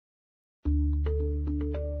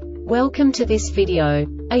Welcome to this video.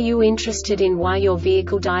 Are you interested in why your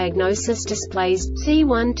vehicle diagnosis displays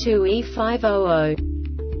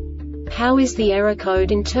C12E5-00? How is the error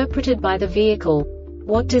code interpreted by the vehicle?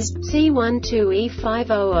 What does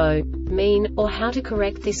C12E5-00 mean, or how to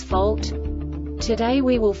correct this fault? Today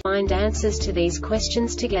we will find answers to these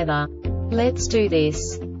questions together. Let's do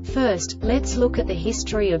this. First, let's look at the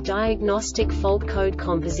history of diagnostic fault code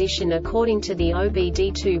composition according to the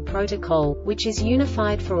OBD2 protocol, which is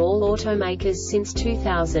unified for all automakers since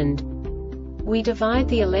 2000. We divide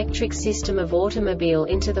the electric system of automobile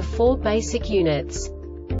into the four basic units: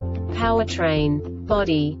 powertrain,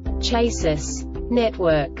 body, chassis,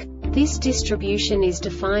 network. This distribution is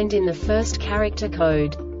defined in the first character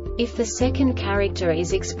code. If the second character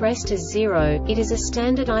is expressed as 0, it is a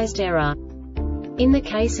standardized error. In the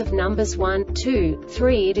case of numbers 1, 2,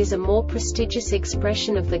 3, it is a more prestigious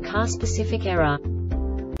expression of the car-specific error.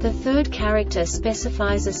 The third character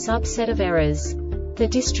specifies a subset of errors. The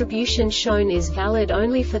distribution shown is valid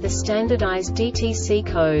only for the standardized DTC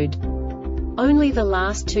code. Only the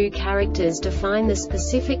last two characters define the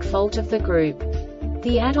specific fault of the group.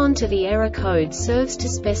 The add-on to the error code serves to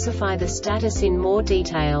specify the status in more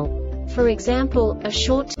detail. For example, a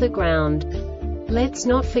short to the ground. Let's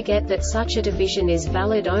not forget that such a division is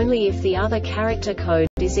valid only if the other character code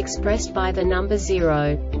is expressed by the number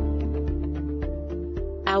 0.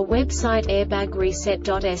 Our website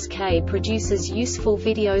airbagreset.sk produces useful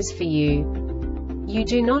videos for you. You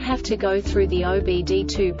do not have to go through the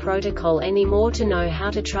OBD2 protocol anymore to know how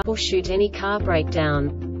to troubleshoot any car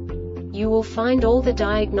breakdown. You will find all the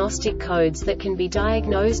diagnostic codes that can be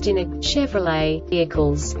diagnosed in a Chevrolet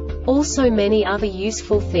vehicles. Also many other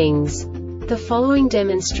useful things. The following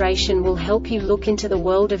demonstration will help you look into the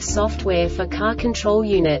world of software for car control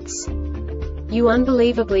units. You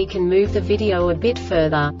unbelievably can move the video a bit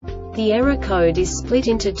further. The error code is split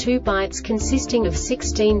into 2 bytes consisting of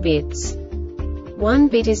 16 bits. 1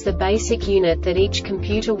 bit is the basic unit that each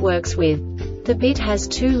computer works with. The bit has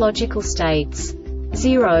 2 logical states: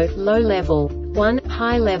 0, low level, 1,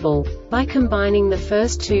 high level. By combining the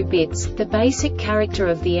first 2 bits, the basic character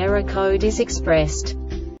of the error code is expressed.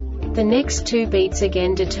 The next 2 beats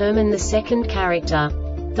again determine the second character.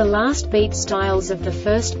 The last beat styles of the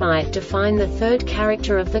first byte define the third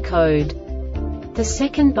character of the code. The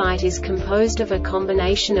second byte is composed of a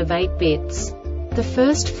combination of 8 bits. The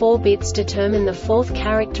first 4 bits determine the fourth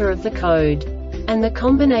character of the code. And the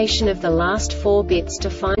combination of the last 4 bits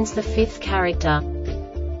defines the fifth character.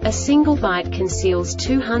 A single byte conceals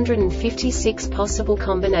 256 possible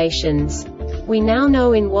combinations. We now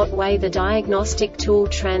know in what way the diagnostic tool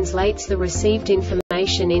translates the received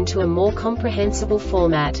information into a more comprehensible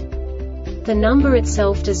format. The number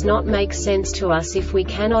itself does not make sense to us if we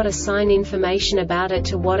cannot assign information about it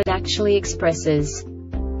to what it actually expresses.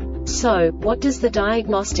 So, what does the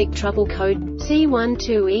Diagnostic Trouble Code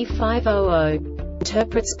C12E5-00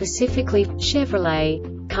 interpret specifically for Chevrolet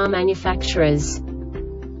car manufacturers?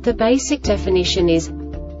 The basic definition is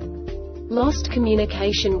lost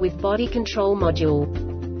communication with body control module.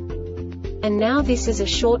 And now this is a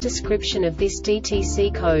short description of this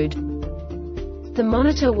DTC code. The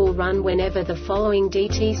monitor will run whenever the following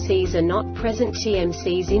DTCs are not present: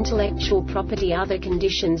 TMCs intellectual property. Other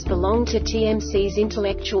conditions belong to TMCs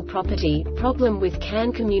intellectual property. Problem with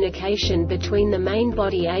CAN communication between the main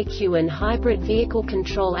body ECU and hybrid vehicle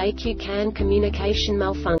control ECU. CAN communication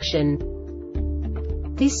malfunction.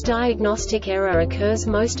 This diagnostic error occurs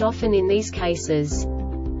most often in these cases: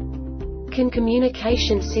 CAN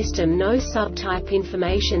communication system no subtype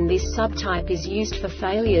information. This subtype is used for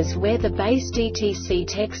failures where the base DTC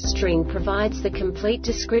text string provides the complete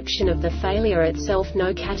description of the failure itself.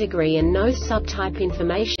 No category and no subtype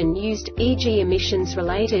information used, e.g. emissions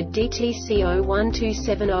related DTC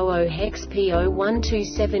 012700 hex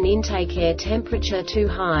P0127 intake air temperature too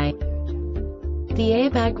high. The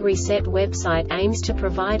Airbag Reset website aims to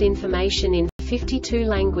provide information in 52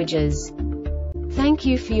 languages. Thank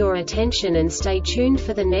you for your attention and stay tuned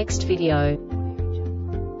for the next video.